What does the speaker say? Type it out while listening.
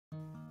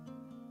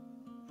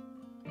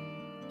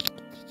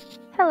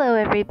Hello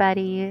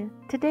everybody!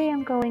 Today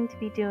I'm going to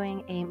be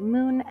doing a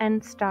moon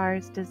and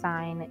stars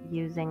design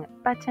using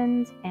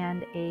buttons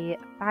and a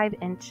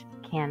 5-inch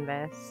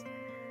canvas.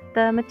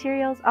 The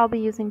materials I'll be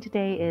using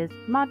today is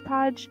Mod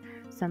Podge,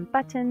 some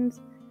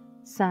buttons,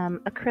 some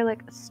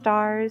acrylic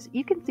stars.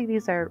 You can see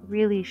these are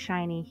really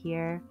shiny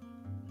here.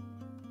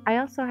 I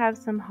also have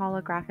some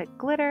holographic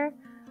glitter.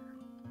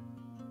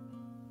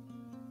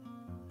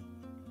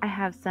 I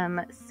have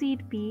some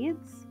seed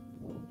beads.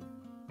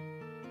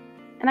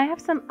 And I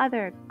have some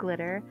other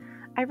glitter.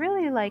 I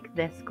really like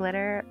this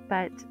glitter,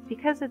 but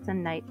because it's a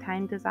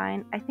nighttime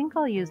design, I think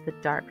I'll use the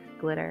dark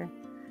glitter.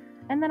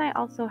 And then I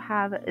also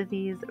have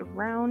these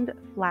round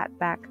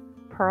flatback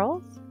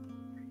pearls.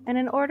 And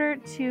in order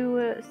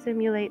to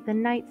simulate the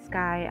night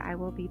sky, I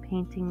will be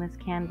painting this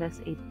canvas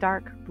a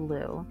dark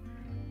blue.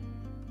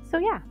 So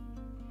yeah.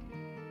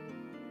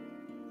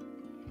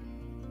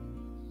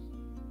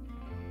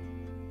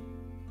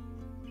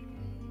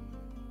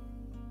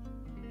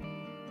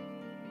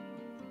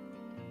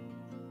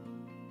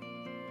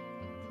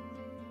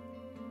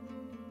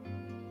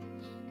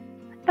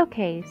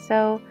 Okay,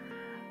 so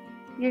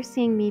you're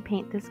seeing me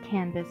paint this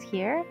canvas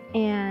here,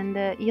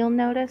 and you'll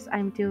notice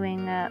I'm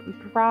doing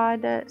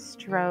broad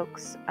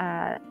strokes,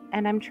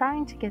 and I'm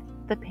trying to get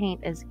the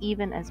paint as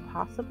even as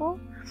possible.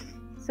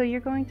 So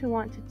you're going to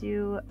want to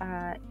do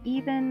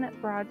even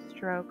broad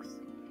strokes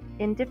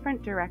in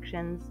different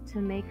directions to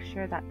make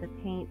sure that the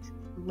paint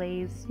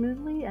lays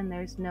smoothly and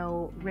there's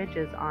no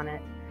ridges on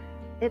it.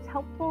 It's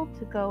helpful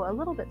to go a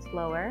little bit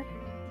slower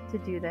to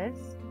do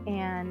this,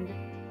 and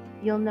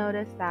you'll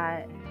notice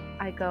that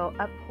I go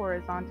up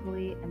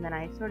horizontally and then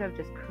I sort of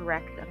just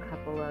correct a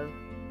couple of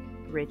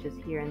ridges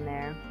here and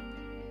there.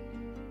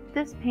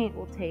 This paint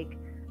will take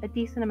a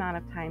decent amount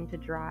of time to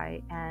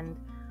dry, and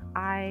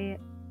I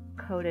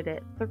coated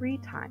it 3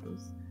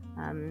 times.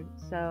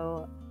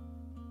 So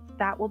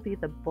that will be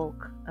the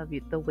bulk of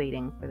the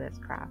waiting for this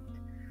craft.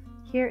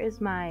 Here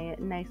is my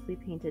nicely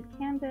painted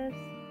canvas,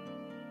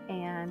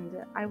 and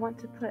I want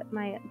to put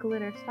my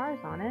glitter stars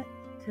on it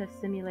to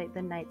simulate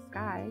the night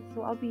sky,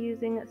 so I'll be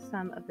using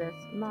some of this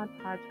Mod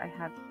Podge I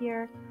have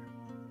here,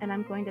 and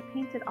I'm going to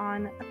paint it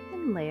on a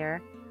thin layer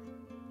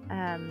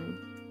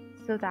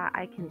so that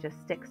I can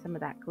just stick some of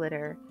that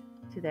glitter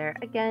to there.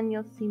 Again,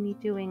 you'll see me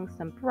doing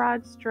some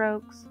broad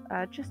strokes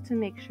just to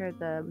make sure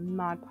the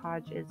Mod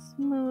Podge is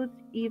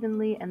smoothed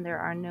evenly and there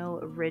are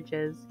no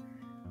ridges.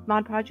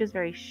 Mod Podge is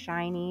very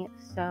shiny,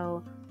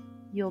 so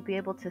you'll be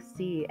able to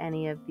see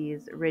any of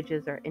these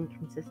ridges or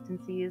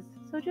inconsistencies,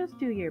 so just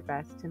do your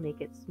best to make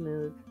it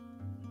smooth.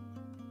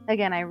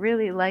 Again, I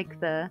really like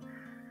the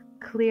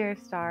clear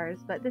stars,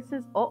 but this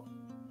is, oh,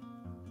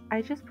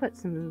 I just put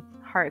some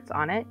hearts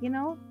on it, you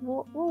know,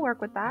 we'll work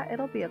with that,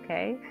 it'll be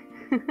okay.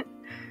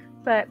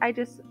 But I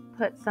just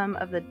put some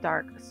of the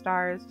dark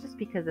stars just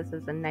because this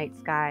is a night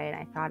sky and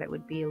I thought it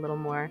would be a little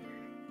more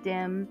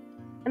dim.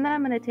 And then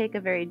I'm going to take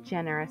a very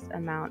generous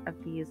amount of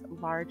these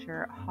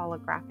larger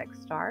holographic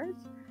stars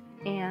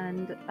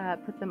and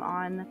put them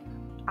on.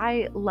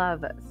 I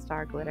love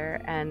star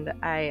glitter and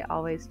I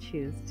always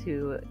choose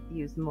to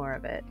use more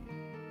of it.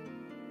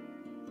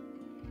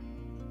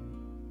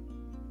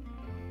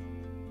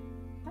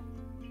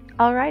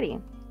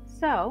 Alrighty,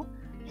 so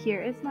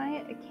here is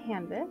my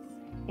canvas,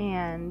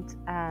 and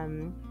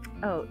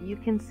oh, you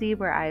can see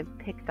where I've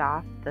picked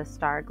off the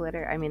star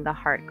glitter, the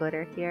heart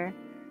glitter here.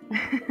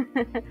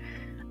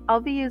 I'll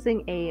be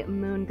using a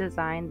moon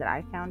design that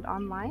I found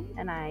online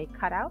and I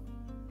cut out.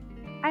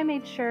 I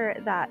made sure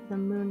that the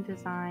moon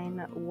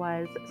design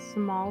was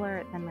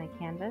smaller than my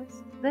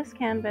canvas. This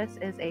canvas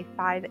is a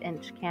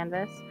 5-inch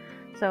canvas,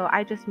 so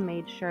I just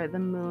made sure the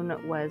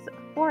moon was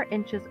 4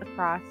 inches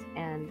across,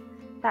 and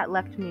that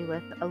left me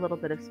with a little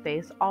bit of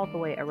space all the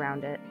way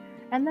around it.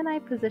 And then I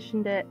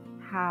positioned it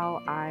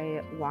how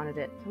I wanted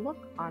it to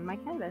look on my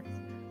canvas.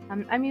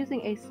 I'm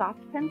using a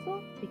soft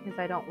pencil because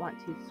I don't want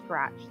to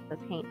scratch the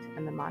paint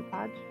and the Mod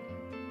Podge.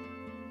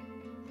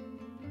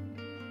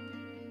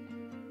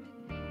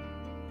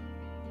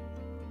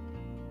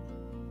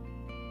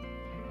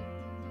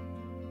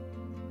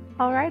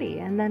 Alrighty,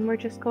 and then we're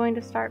just going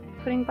to start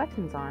putting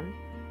buttons on.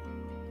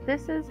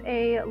 This is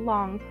a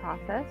long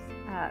process.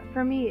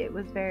 For me, it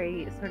was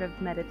very sort of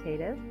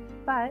meditative,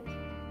 but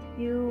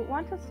you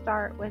want to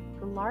start with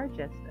the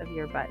largest of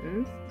your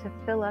buttons to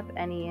fill up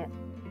any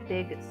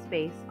big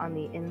space on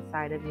the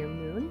inside of your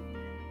moon.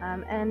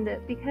 And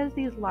because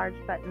these large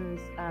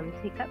buttons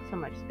take up so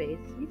much space,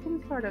 you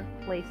can sort of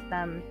place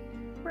them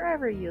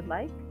wherever you'd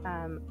like.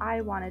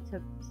 I wanted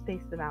to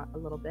space them out a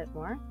little bit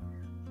more.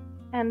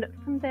 And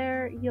from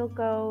there, you'll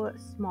go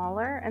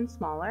smaller and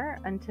smaller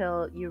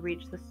until you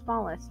reach the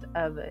smallest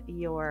of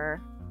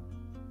your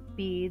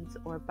beads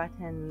or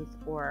buttons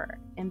or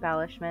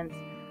embellishments,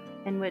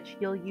 in which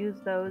you'll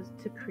use those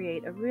to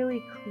create a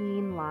really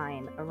clean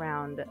line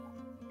around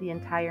the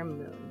entire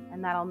moon,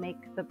 and that'll make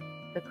the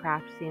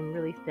craft seem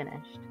really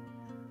finished.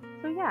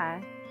 So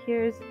yeah,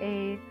 here's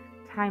a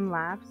time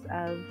lapse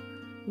of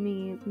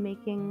me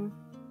making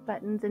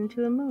buttons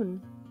into a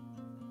moon.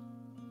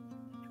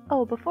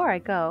 Oh, before I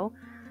go,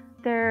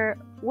 There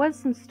was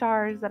some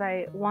stars that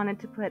I wanted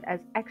to put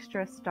as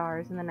extra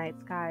stars in the night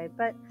sky,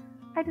 but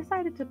I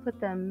decided to put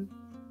them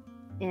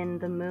in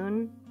the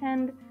moon,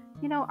 and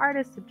art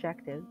is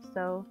subjective,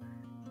 so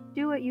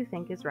do what you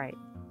think is right.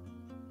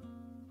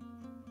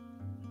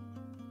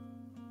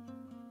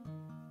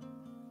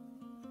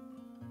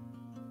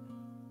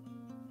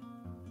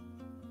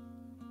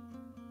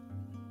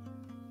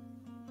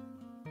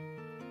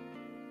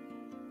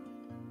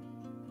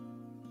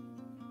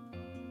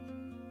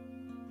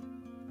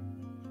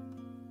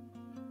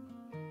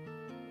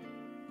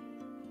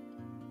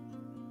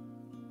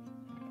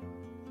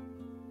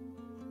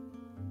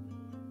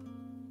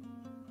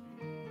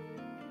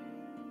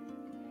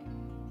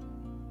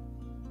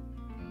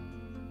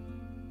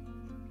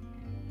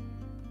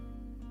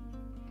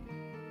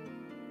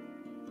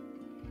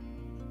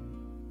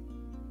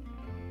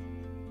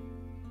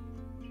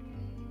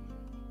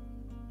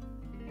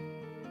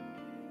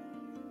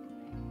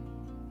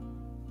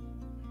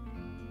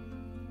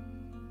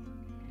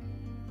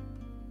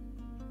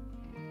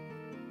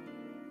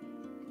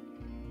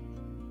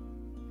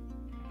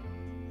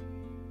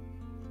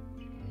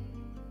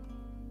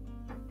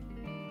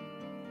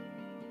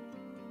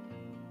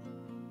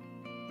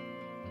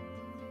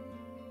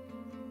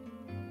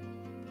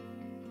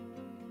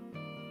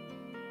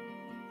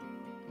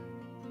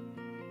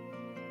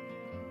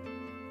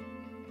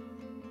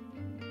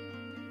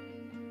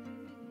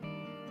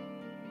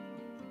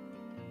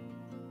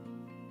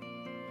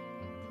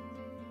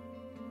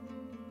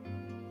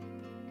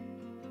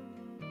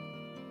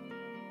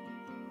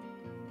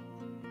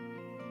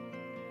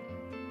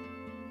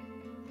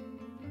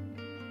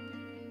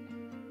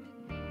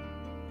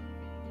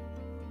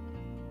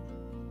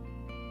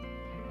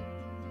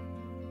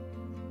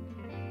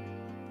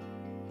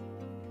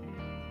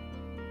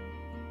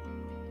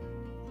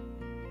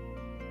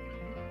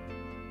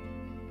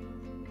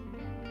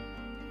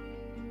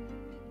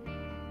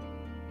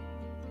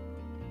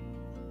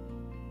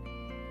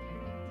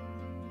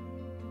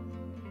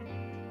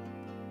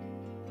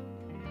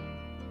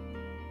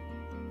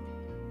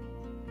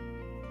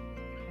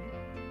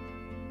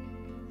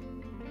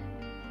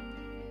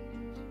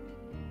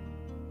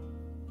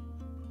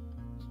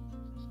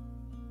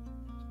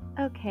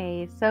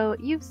 Okay, so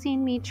you've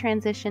seen me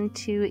transition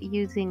to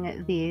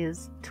using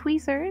these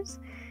tweezers,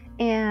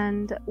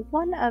 and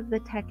one of the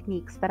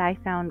techniques that I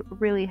found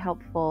really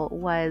helpful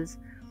was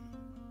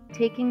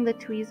taking the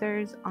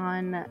tweezers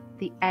on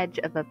the edge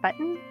of a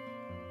button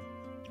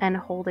and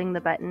holding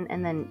the button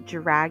and then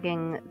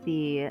dragging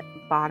the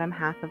bottom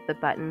half of the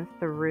button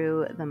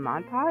through the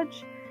Mod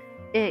Podge.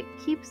 It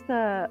keeps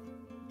the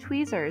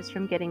tweezers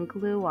from getting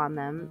glue on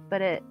them,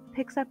 but it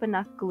picks up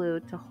enough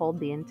glue to hold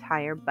the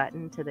entire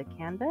button to the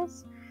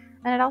canvas,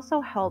 and it also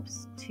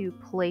helps to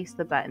place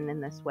the button in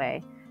this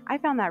way. I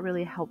found that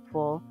really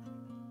helpful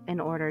in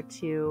order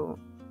to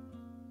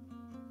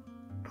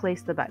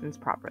place the buttons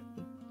properly.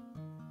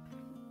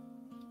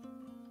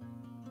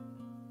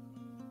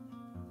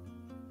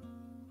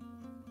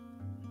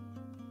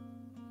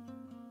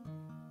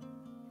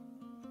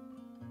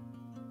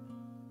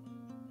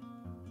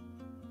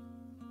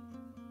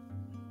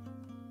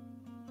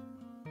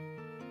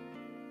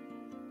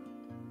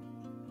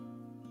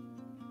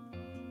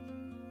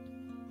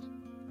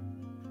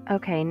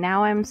 Okay,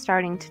 now I'm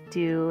starting to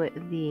do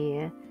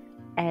the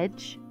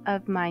edge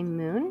of my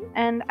moon,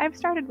 and I've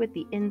started with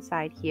the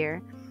inside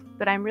here,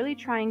 but I'm really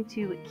trying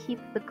to keep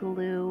the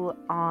glue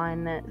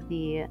on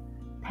the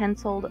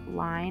penciled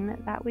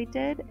line that we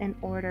did in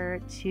order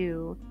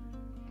to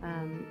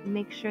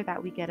make sure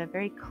that we get a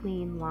very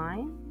clean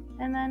line.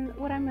 And then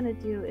what I'm going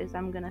to do is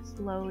I'm going to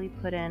slowly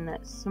put in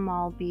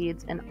small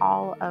beads in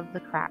all of the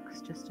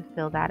cracks just to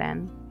fill that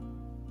in.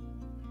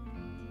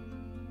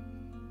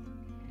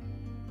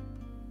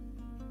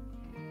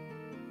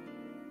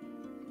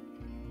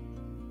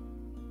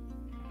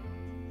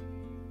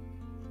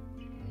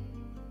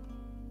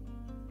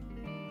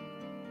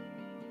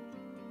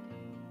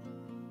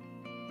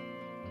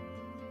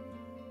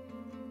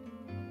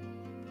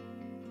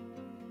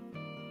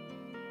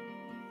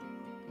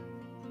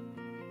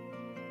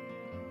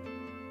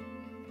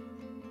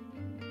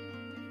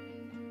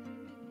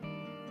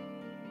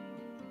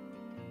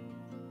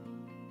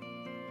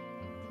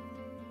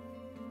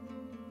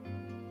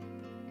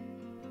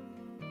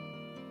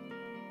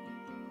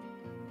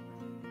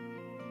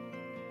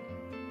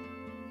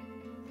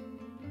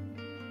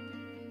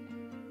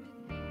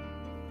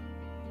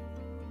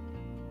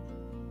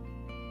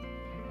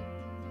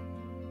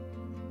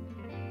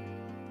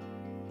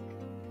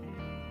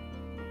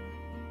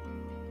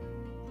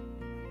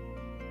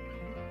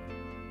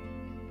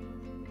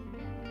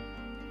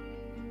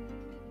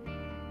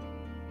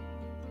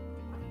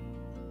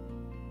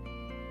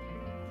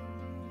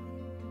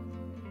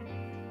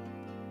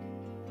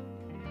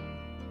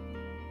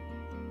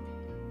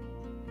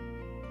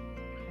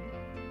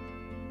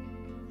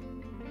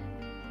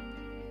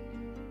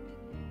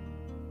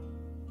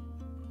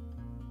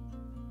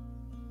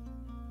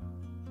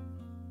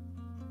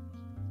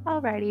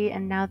 Alrighty,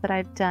 and now that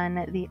I've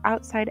done the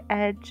outside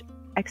edge,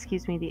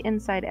 the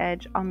inside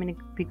edge, I'm going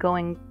to be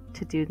going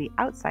to do the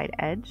outside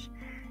edge.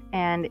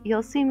 And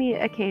you'll see me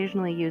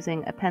occasionally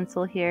using a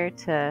pencil here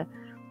to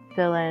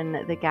fill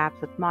in the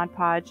gaps with Mod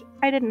Podge.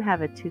 I didn't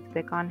have a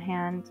toothpick on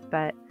hand,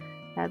 but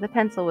the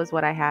pencil was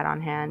what I had on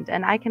hand,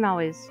 and I can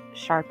always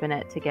sharpen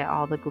it to get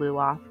all the glue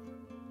off.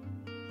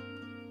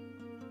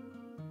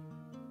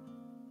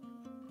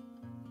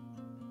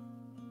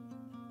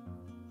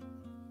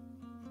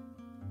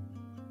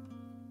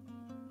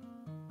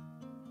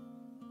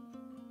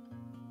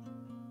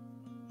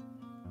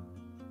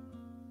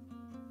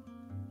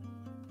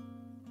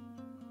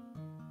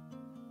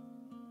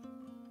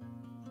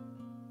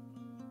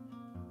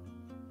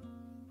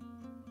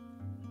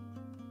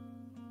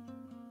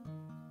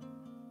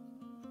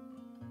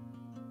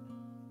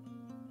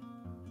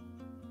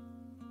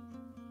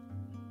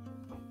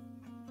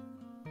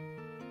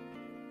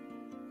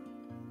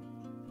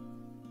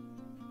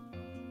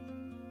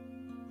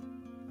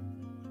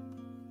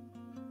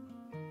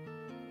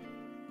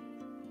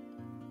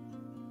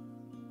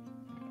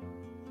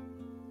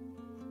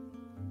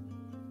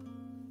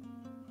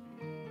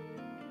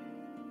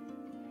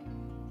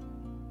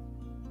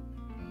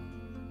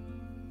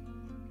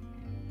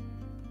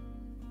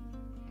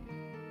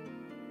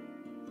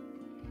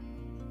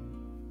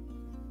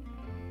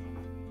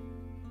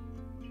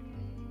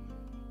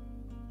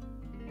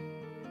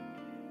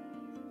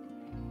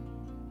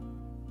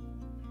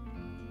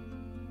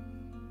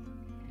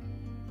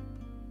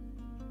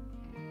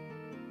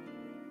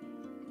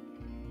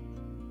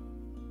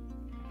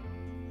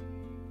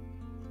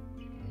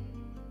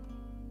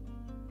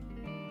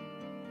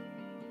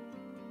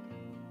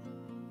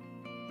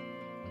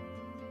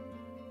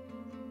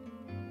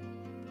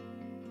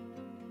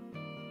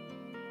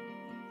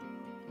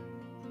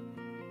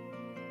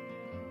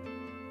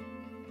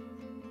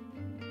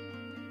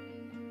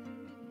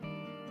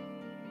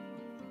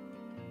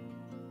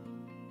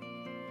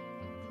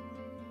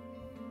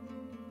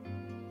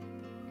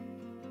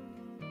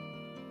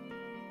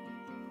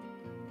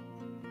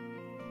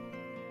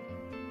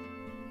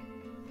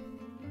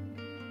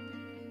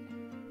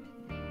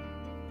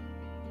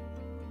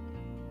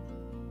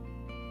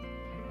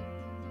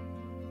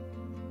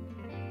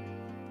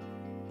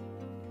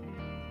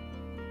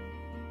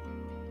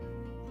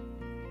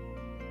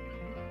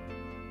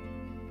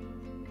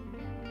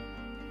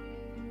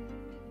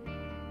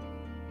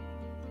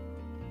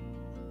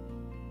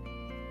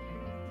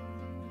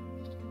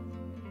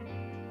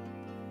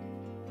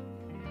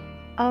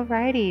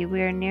 Alrighty,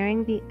 we're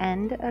nearing the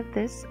end of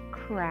this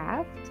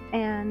craft,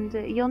 and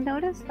you'll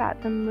notice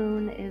that the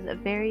moon is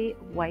very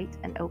white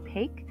and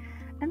opaque,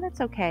 and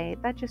that's okay.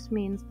 That just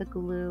means the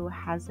glue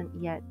hasn't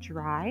yet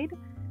dried.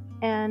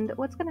 And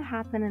what's going to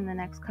happen in the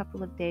next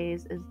couple of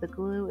days is the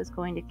glue is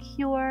going to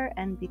cure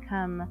and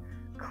become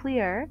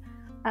clear,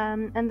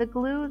 and the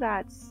glue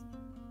that's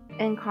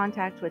in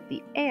contact with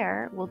the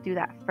air will do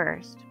that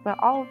first, but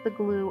all of the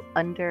glue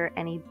under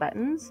any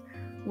buttons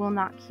will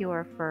not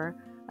cure for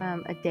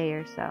a day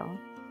or so.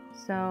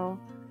 So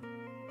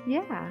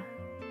yeah,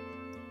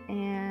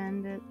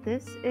 and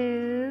this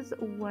is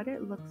what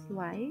it looks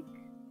like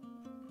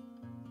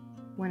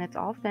when it's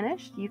all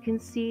finished. You can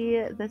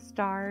see the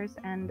stars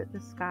and the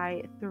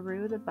sky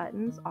through the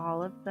buttons.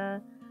 All of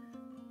the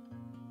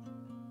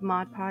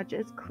Mod Podge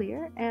is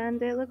clear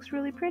and it looks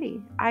really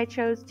pretty. I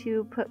chose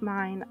to put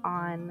mine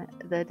on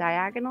the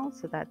diagonal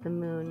so that the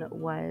moon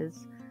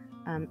was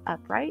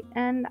upright,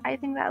 and I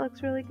think that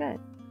looks really good.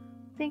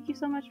 Thank you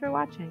so much for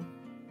watching.